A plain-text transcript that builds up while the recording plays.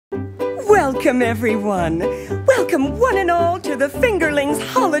Welcome, everyone. Welcome, one and all, to the Fingerlings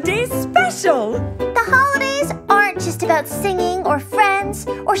Holiday Special. The holidays aren't just about singing or friends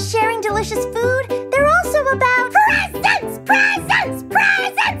or sharing delicious food. They're also about presents, presents,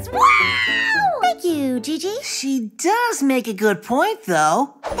 presents! Wow! Thank you, Gigi. She does make a good point,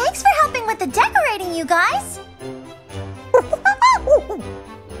 though. Thanks for helping with the decorating, you guys.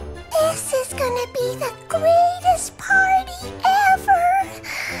 This is gonna be the greatest party ever.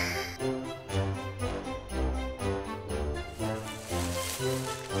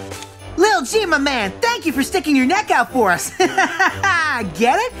 Lil G, my man, thank you for sticking your neck out for us.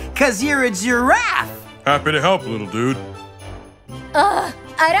 Get it? 'Cause you're a giraffe. Happy to help, little dude. I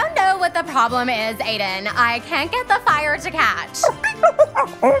don't know what the problem is, Aiden. I can't get the fire to catch.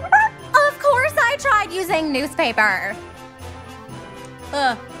 Of course I tried using newspaper.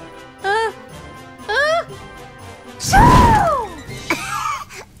 Shoo!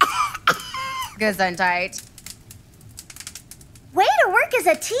 Gesundheit. Way to work as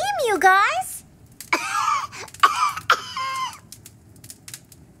a team, you guys.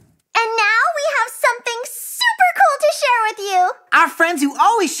 And now we have something super cool to share with you. Our friends who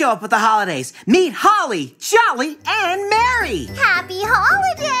always show up at the holidays. Meet Holly, Jolly, and Mary. Happy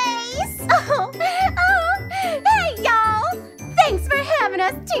holidays! Hey, y'all! Thanks for having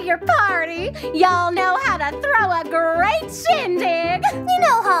us to your party. Y'all know how to throw a great shindig. You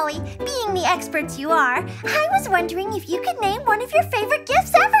know, Holly, being the experts you are, I was wondering if you could name one of your favorite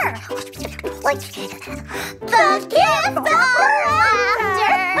gifts ever. The gift of laughter!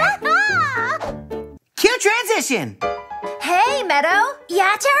 Cue transition. Hey, Meadow.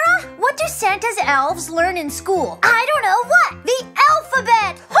 Yeah, Tara? What do Santa's elves learn in school? I don't know. What? The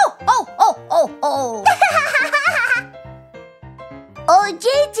alphabet! Ho, ho, ho, ho, ho! Oh,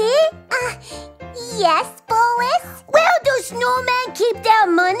 Gigi? Yes, Boris? Where do snowmen keep their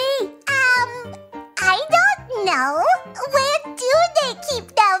money? I don't know. Where do they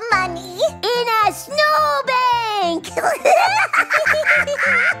keep their money? In a snowbank!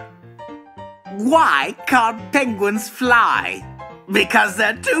 Why can't penguins fly? Because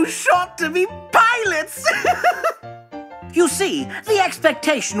they're too short to be pilots. You see, the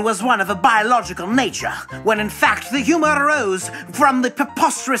expectation was one of a biological nature, when in fact the humor arose from the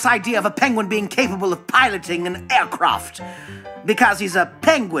preposterous idea of a penguin being capable of piloting an aircraft. Because he's a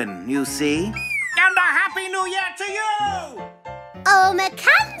penguin, you see. And a Happy New Year to you! Oh,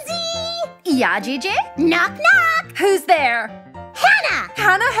 Mackenzie! Yeah, Gigi? Knock, knock! Who's there? Hannah!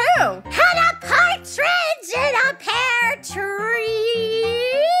 Hannah who? Hannah Partridge in a pear tree!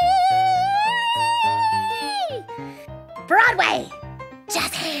 Broadway!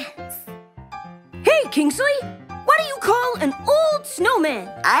 Just hands! Hey, Kingsley, what do you call an old snowman?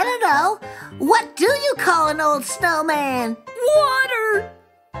 I don't know. What do you call an old snowman? Water!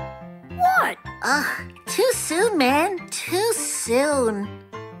 What? Too soon, man. Too soon.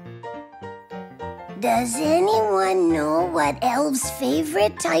 Does anyone know what elves'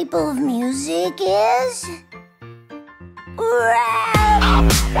 favorite type of music is?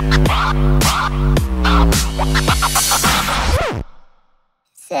 Rap!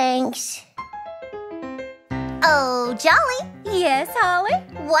 Thanks. Oh, Jolly. Yes, Holly?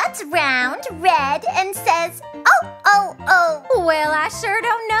 What's round, red, and says, oh, oh, oh? Well, I sure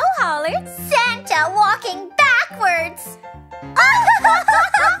don't know, Holly. Santa walking backwards.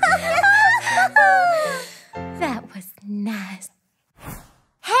 That was nice.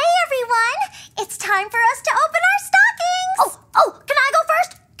 Hey, everyone. It's time for us to open our stockings. Oh, can I go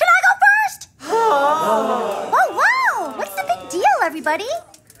first? Can I go first? Oh, wow. What's the big deal, everybody?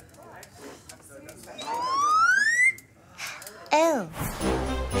 Oh.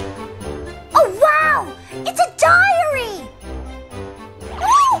 Oh, wow! It's a diary!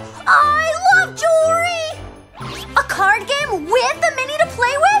 Oh, I love jewelry! A card game with a Minnie to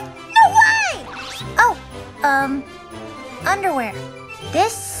play with? No way! Oh, underwear.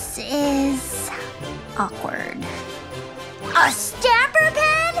 This is awkward. A stamper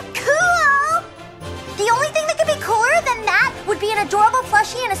pen? Cool! The only thing that could be cooler than that would be an adorable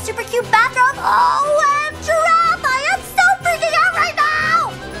plushie and a super cute bathrobe. Oh, and giraffe! I am so freaking out right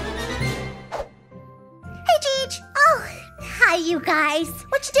now! Hey, Cheech. Oh, hi, you guys.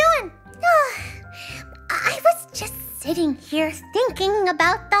 What you doing? I was just sitting here thinking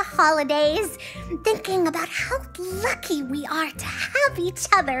about the holidays, thinking about how lucky we are to have each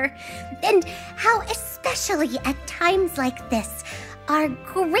other, and how especially at times like this, our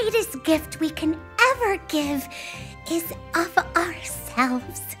greatest gift we can ever give is of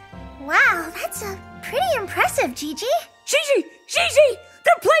ourselves. Wow, that's pretty impressive, Gigi. Gigi!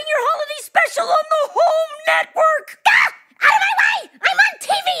 They're playing your holiday special on the home network! Ah! Out of my way! I'm on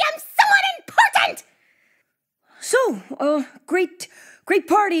TV! I'm someone Great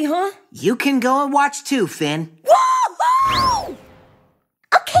party, huh? You can go and watch too, Finn. Woohoo!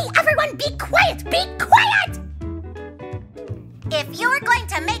 Okay, everyone, be quiet! Be quiet! If you're going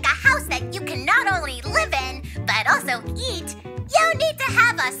to make a house that you can not only live in, but also eat, you need to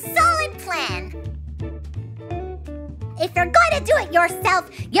have a solid plan. If you're going to do it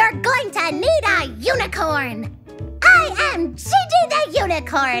yourself, you're going to need a unicorn. I am Gigi the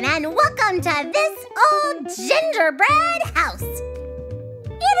Unicorn, and welcome to this old gingerbread house.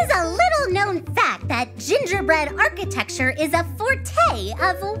 It is a little-known fact that gingerbread architecture is a forte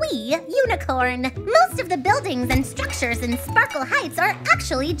of we unicorn. Most of the buildings and structures in Sparkle Heights are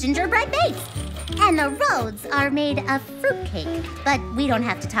actually gingerbread-based. And the roads are made of fruitcake, but we don't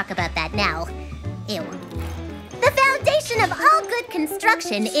have to talk about that now. Ew. The foundation of all good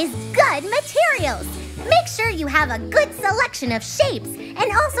construction is good materials. Make sure you have a good selection of shapes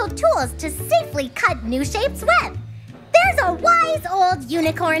and also tools to safely cut new shapes with. There's a wise old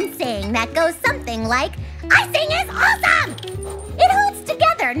unicorn saying that goes something like, "Icing is awesome!" It holds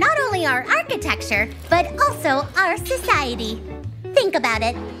together not only our architecture, but also our society. Think about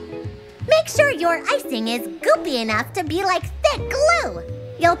it. Make sure your icing is goopy enough to be like thick glue.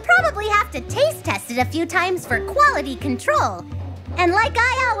 You'll probably have to taste test it a few times for quality control. And like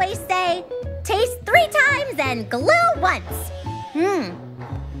I always say, taste 3 times and glue once.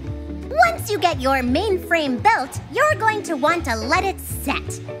 Once you get your main frame built, you're going to want to let it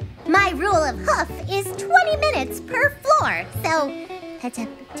set. My rule of hoof is 20 minutes per floor, so heads up,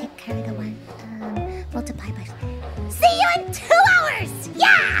 take care of the one, multiply by... See you in 2 hours!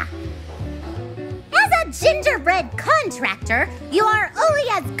 Yeah! As a gingerbread contractor, you are only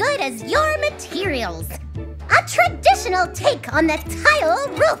as good as your materials. A traditional take on the tile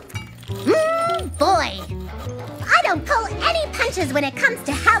roof. Boy. I don't pull any punches when it comes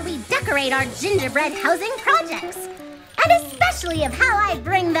to how we decorate our gingerbread housing projects. And especially of how I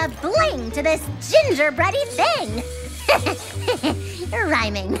bring the bling to this gingerbready thing.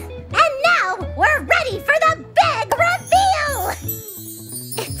 Rhyming. And now we're ready for the big reveal!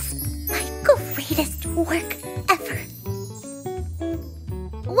 It's my greatest work ever.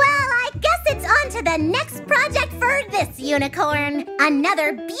 Well, I guess it's on to the next project for this unicorn.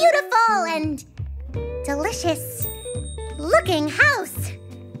 Another beautiful and delicious looking house.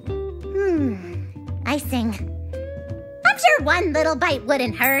 Icing. I'm sure one little bite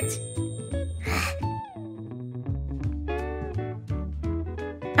wouldn't hurt.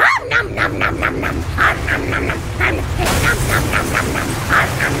 Nom nom nom nom nom.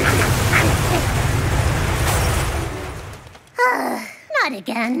 Not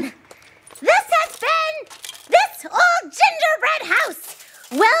again. This has been this old gingerbread house.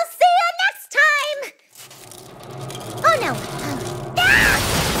 We'll see you next time. Oh no.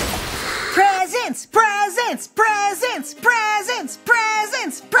 Presents! Presents! Presents! Presents!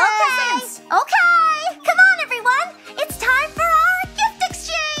 Presents! Presents! Okay. Come on, everyone. It's time for our gift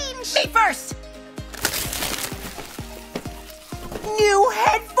exchange. Me first! New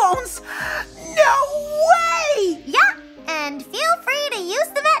headphones! No way! Yeah, and feel free to use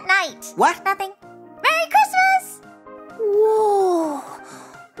them at night. What? Nothing. Merry Christmas! Whoa,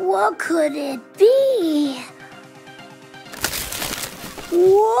 what could it be?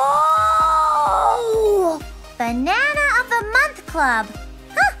 Whoa! Banana of the Month Club.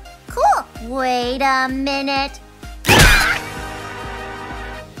 Huh, cool. Wait a minute.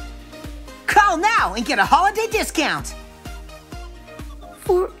 Call now and get a holiday discount.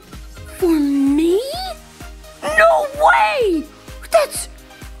 For me? No way! That's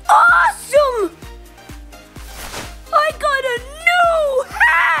awesome! I got a new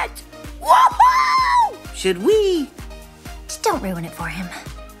hat! Woohoo! Should we? Just don't ruin it for him.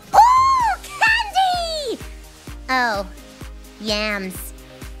 Oh, candy! Oh, yams.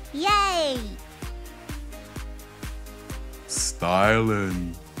 Yay!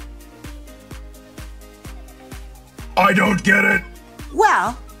 Stylin'. I don't get it.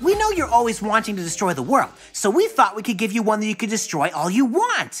 Well, we know you're always wanting to destroy the world, so we thought we could give you one that you could destroy all you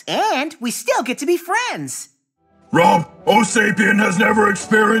want. And we still get to be friends. Rob Sapien has never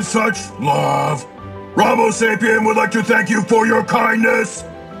experienced such love. Rob Sapien would like to thank you for your kindness.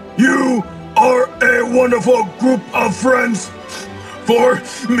 You are a wonderful group of friends for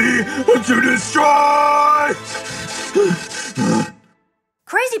me to destroy.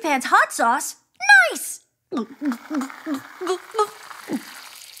 Crazy Pants hot sauce? Nice!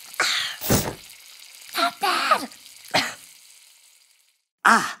 Not bad.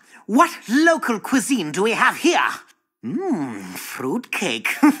 Ah, what local cuisine do we have here?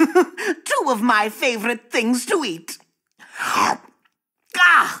 Fruitcake. 2 of my favorite things to eat.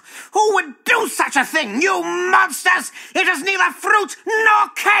 Ah, Who would do such a thing, you monsters? It is neither fruit nor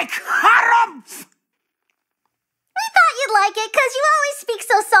cake! Harumph! We thought you'd like it because you always speak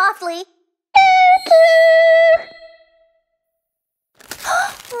so softly.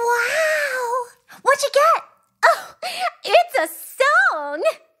 Wow! What'd you get? Oh, it's a song!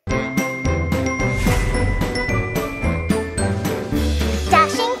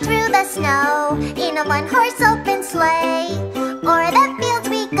 Dashing through the snow in a one-horse open sleigh. O'er the fields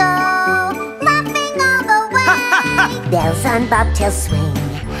we go, laughing all the way. Bells on bobtails swing,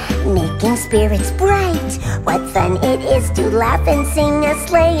 making spirits bright. What fun it is to laugh and sing a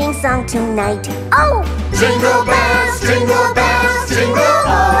sleighing song tonight. Oh! Jingle bells, jingle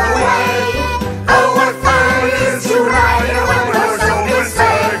all the way. Oh, what fun it is to ride in a one-horse open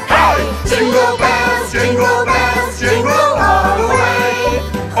sleigh. Hey! Jingle bells, jingle all the way.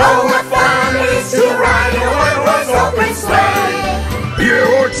 Oh, what fun it is to ride in a one-horse open sleigh. A year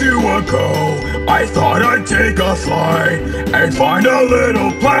or two ago, I thought I'd take a flight and find a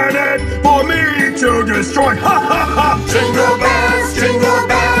little planet for me to destroy. Ha ha ha! Jingle bells,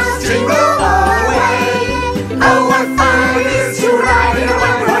 jingle all the way. Oh, what fun it is to ride in a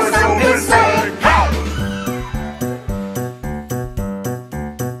one-horse open sleigh. Hey!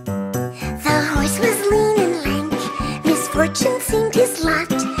 The horse was lean and lank, misfortune seemed his lot.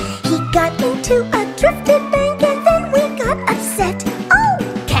 He got into a drifted bank and then we got upset. Oh!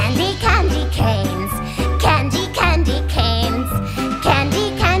 Candy, candy canes, candy, candy canes,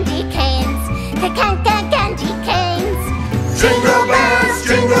 candy, candy canes, candy canes. Jingle bells,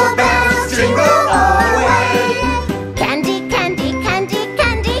 jingle all the way. Candy, candy, candy,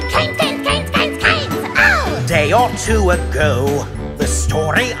 candy, canes, canes. Oh! A day or two ago, the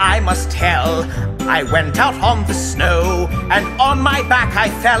story I must tell. I went out on the snow, and on my back I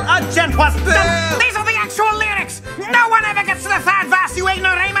fell. A gent was... These are the actual lyrics! No one ever gets to the third verse, you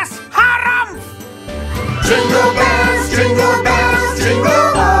ignoramus! Harumph! Jingle bells,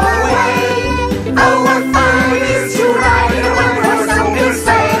 jingle all the way. Oh, what fun it is to ride in a one-horse open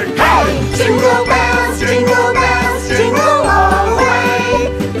sleigh. Hey! Jingle bells, jingle all the way.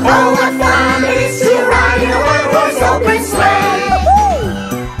 Oh, what fun it is to ride in a one-horse open sleigh.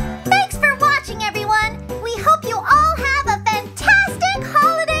 Thanks for watching, everyone. We hope you all have a fantastic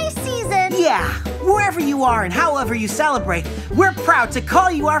holiday season. Yeah, wherever you are and however you celebrate, we're proud to call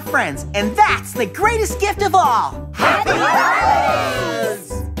you our friends, and that's the greatest gift of all! Happy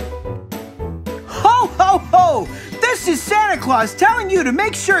holidays! Ho, ho, ho! This is Santa Claus telling you to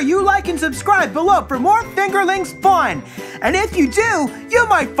make sure you like and subscribe below for more Fingerlings Fun. And if you do, you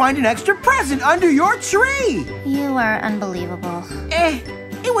might find an extra present under your tree. You are unbelievable.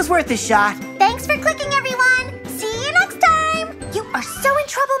 It was worth a shot. Thanks for clicking, everyone. See you next time. You are so in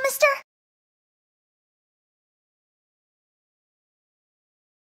trouble, mister.